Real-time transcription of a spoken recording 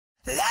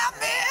Let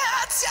me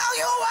tell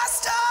you a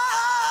story.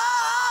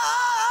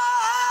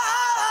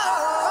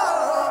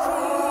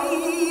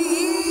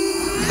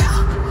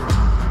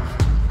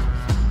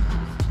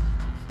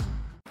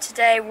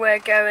 Today we're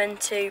going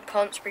to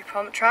Ponsbury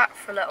Pump Track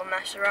for a little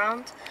mess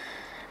around.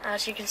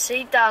 As you can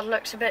see, Dad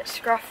looks a bit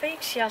scruffy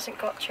because he hasn't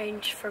got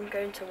changed from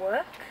going to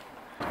work.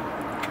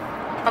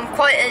 I'm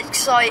quite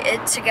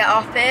excited to get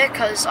up here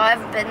because I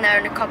haven't been there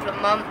in a couple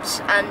of months,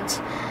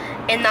 and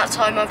in that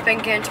time I've been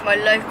going to my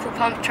local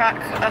pump track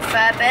a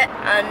fair bit,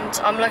 and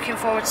I'm looking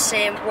forward to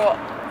seeing what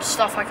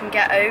stuff I can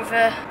get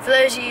over. For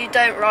those of you who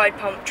don't ride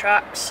pump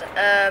tracks,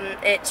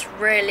 it's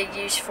really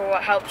useful.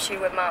 It helps you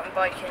with mountain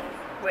biking,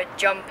 with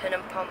jumping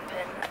and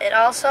pumping. It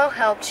also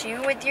helps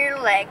you with your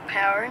leg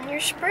power and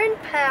your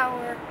sprint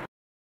power.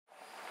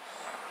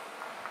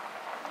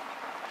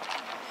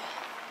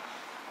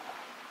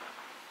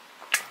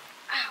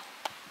 Ow.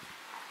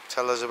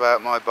 Tell us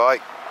about my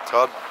bike,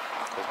 Todd.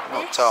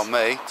 Not tell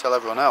me, tell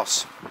everyone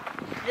else.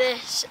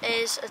 This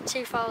is a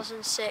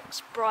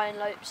 2006 Brian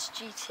Lopes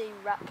GT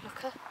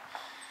replica.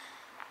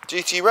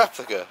 GT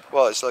replica?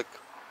 Well, it's like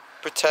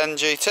pretend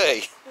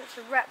GT. It's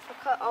a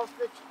replica of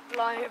the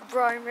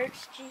Brian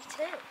Lopes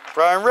GT.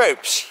 Brian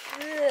Ropes?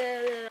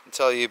 Yeah.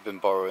 Until you've been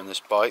borrowing this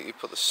bike, you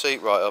put the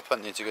seat right up,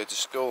 haven't you, to go to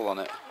school on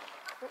it?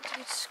 Not to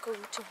go to school,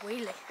 to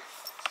wheelie.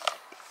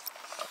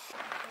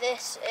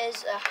 This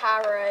is a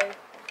Harrow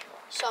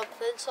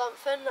something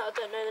that I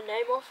don't know the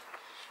name of.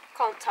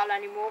 Can't tell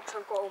anymore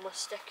because I've got all my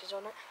stickers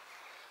on it.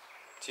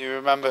 Do you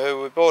remember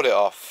who we bought it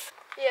off?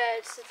 Yeah,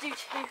 it's the dude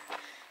who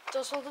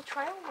does all the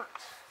trail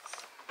mats.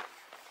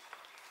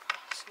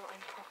 It's not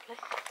in properly.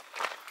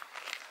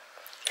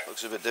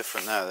 Looks a bit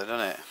different now, though,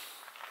 doesn't it?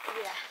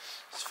 Yeah.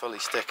 It's fully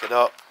stickered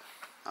up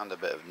and a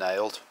bit of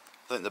nailed.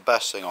 I think the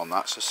best thing on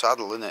that's the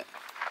saddle, isn't it?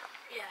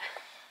 Yeah.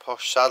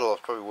 Posh saddle is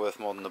probably worth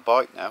more than the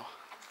bike now.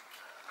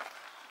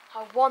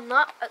 I won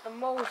that at the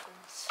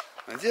Maldens.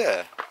 And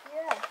yeah.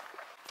 Yeah.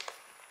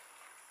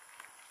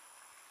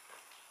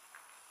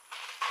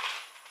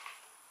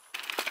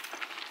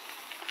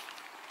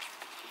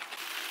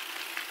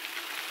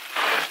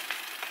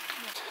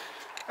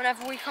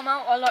 Whenever we come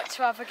out, I like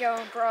to have a go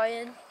on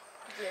Brian,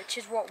 which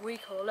is what we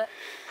call it,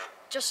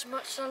 just as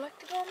much as I like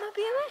to go on my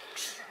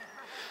BMX.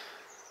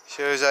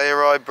 Show us how you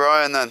ride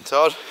Brian then,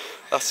 Todd.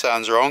 That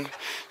sounds wrong,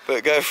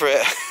 but go for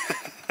it.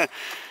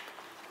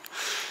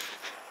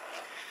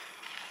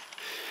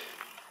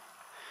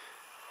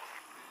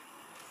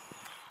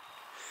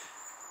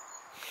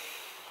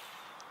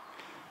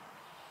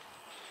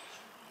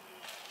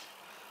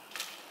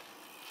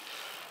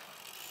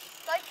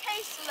 Like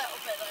case a little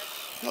bit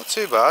then. Not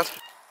too bad.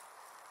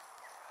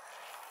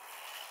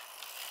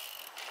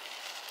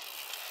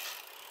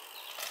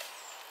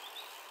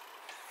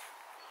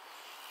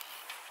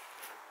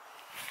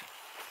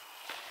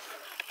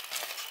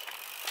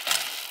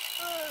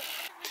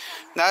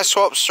 Now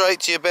swap straight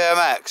to your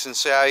BMX and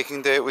see how you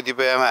can do it with your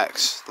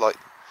BMX. Like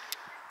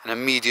an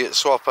immediate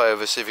swap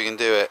over, see if you can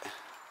do it.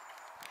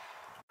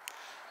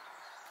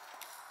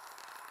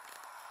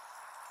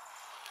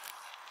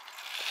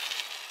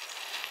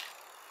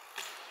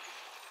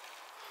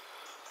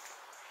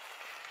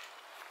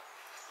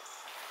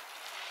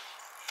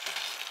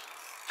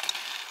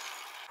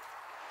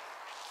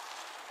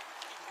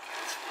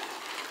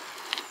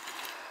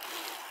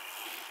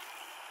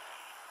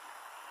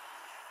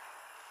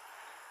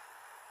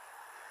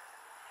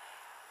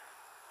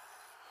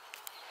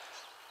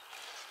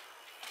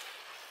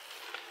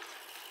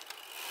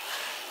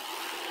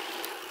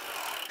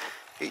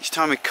 Each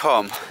time you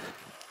come,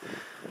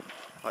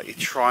 like you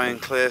try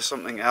and clear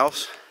something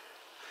else.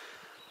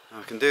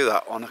 I can do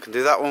that one. I can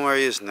do that one where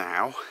he is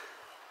now.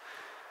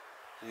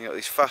 And you got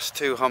these fast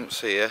two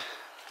humps here.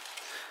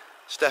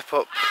 Step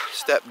up,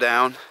 step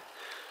down.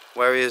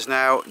 Where he is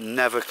now,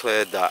 never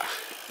cleared that.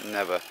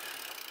 Never.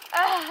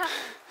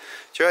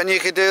 Do you reckon you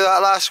could do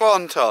that last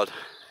one, Todd?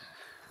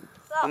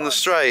 That On the one?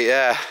 straight,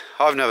 yeah.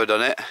 I've never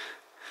done it.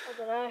 I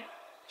don't know.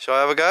 Shall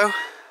I have a go?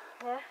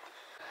 Yeah.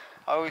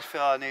 I always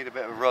feel I need a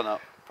bit of a run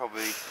up,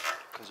 probably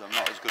because I'm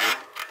not as good at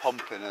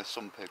pumping as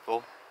some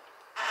people.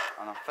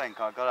 And I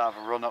think I've got to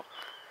have a run up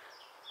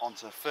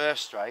onto the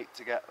first straight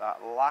to get that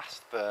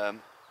last berm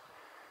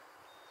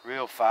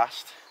real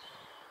fast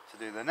to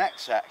do the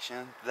next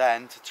section,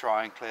 then to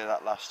try and clear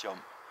that last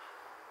jump,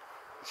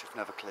 which I've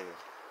never cleared.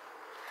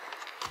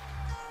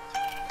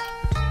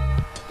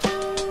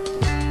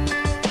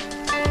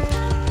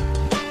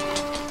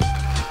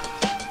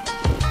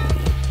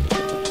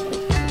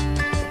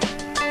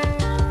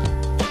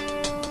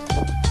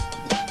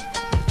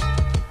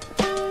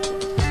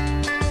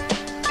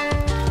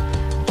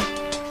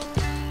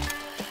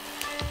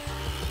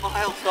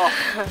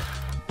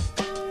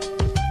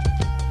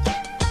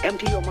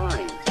 Empty your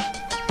mind.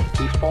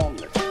 Be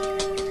formless,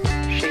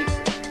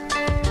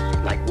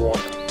 shapeless, like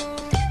water.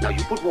 Now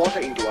you put water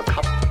into a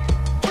cup,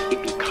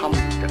 it becomes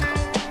the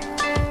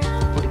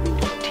cup. Put it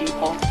into a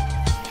teapot,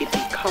 it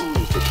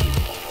becomes the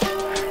teapot.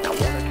 Now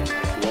water can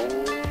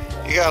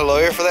flow. You got a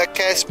lawyer for that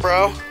case,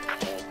 bro?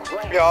 Or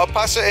crash. Yeah, I'll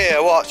pass it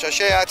here, watch, I'll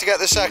show you how to get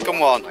the second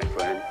one. My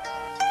friend.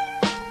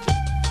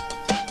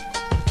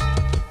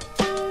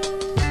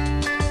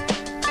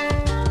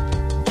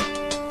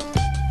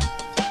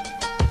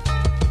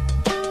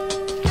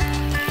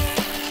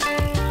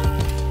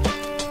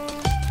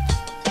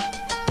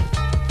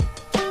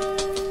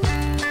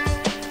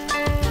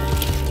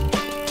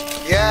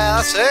 Yeah,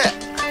 that's it.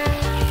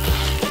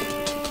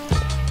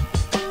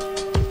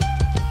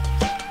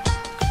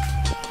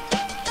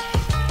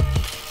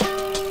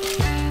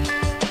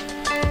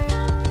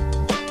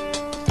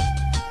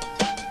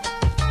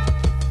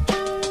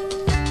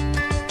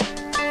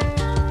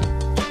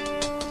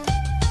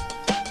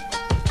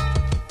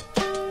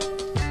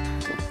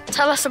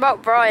 Tell us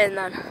about Brian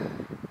then.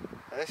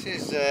 This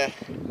is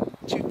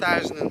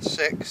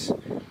 2006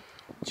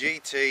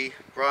 GT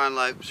Brian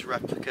Lopes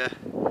replica.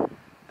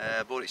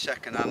 Bought it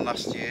second hand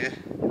last year.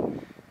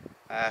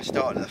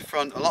 Starting at the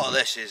front, a lot of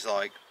this is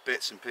like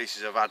bits and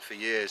pieces I've had for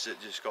years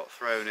that just got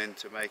thrown in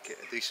to make it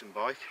a decent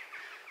bike.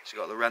 It's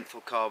got the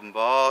Renthal carbon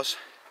bars,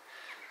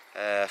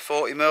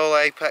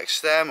 40mm apex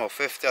stem, or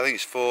 50, I think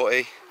it's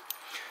 40.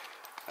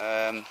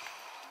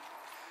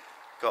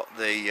 Got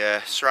the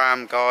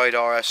SRAM Guide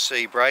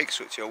RSC brakes,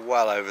 which are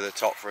well over the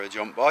top for a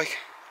jump bike.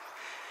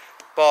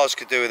 Bars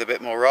could do with a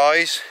bit more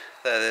rise.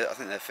 I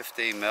think they're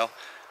 15mm.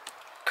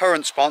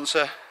 Current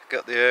sponsor,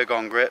 got the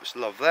Ergon grips,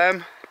 love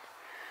them.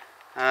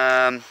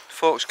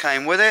 Forks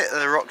came with it,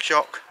 the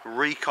RockShox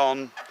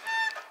Recon.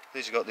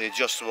 These have got the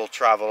adjustable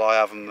travel, I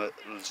have them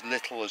as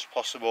little as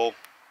possible.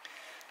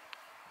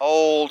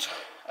 Old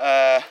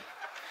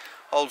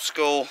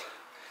school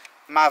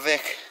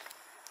Mavic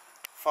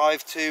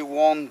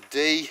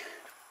 521D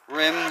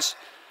rims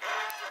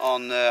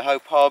on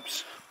Hope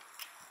Hobs.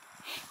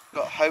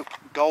 Got Hope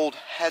Gold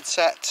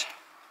headset.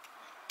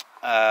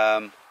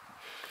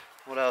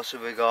 What else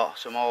have we got?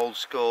 Some old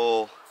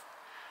school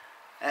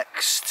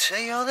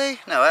XT, are they?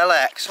 No,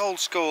 LX,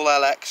 old school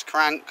LX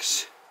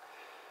cranks.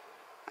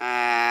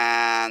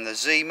 And the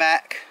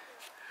Z-Mech.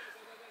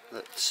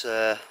 That's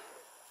the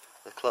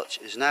clutch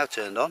is now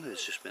turned on,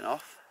 it's just been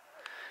off.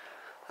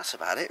 That's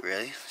about it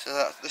really.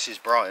 So this is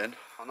Brian,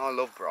 and I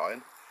love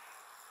Brian.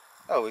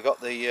 Oh, we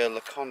got the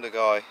Laconda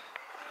Guy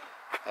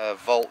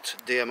Volt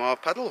DMR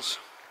pedals.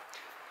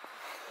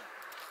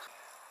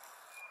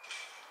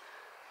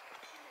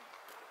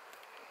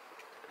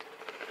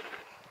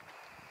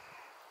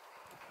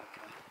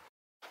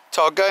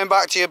 Todd, going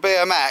back to your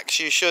BMX,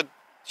 you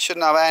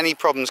shouldn't have any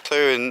problems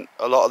clearing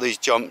a lot of these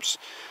jumps.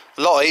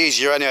 A lot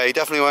easier anyway, you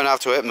definitely won't have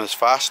to hit them as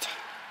fast.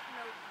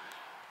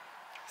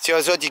 Show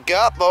us what you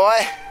got,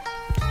 boy.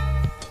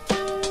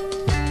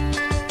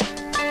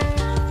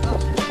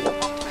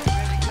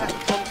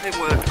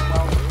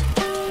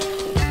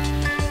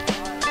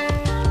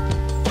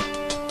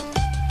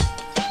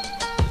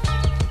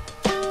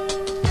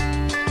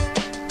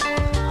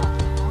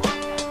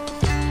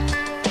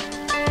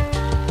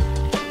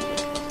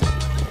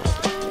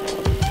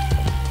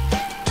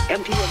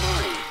 Empty your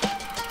mind.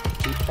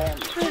 Be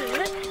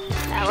formless.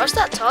 How was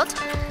that, Todd?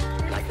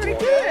 Like pretty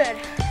good.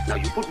 Now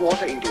you put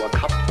water into a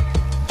cup,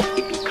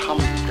 it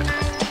becomes the cup.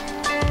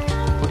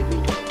 Put it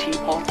into a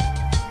teapot,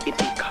 it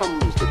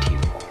becomes the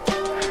teapot.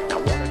 Now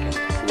water can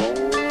flow,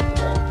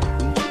 or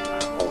creep,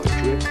 or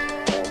drip,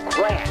 or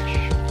crash.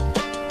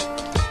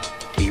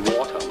 Be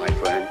water, my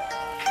friend.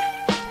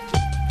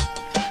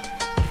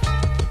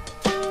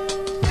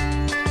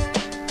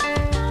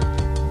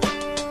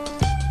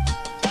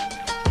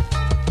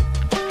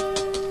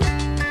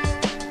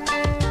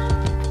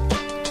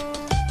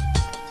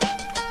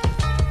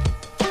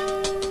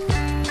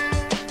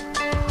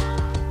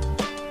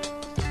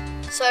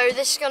 So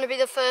this is going to be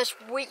the first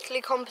weekly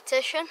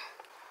competition,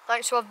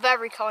 thanks to our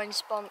very kind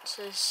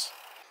sponsors.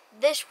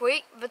 This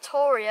week,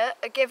 Vittoria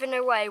are giving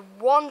away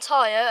one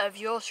tyre of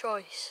your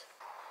choice.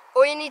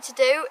 All you need to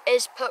do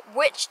is put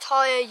which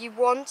tyre you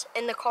want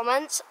in the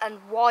comments and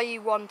why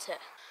you want it.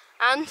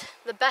 And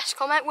the best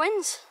comment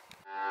wins.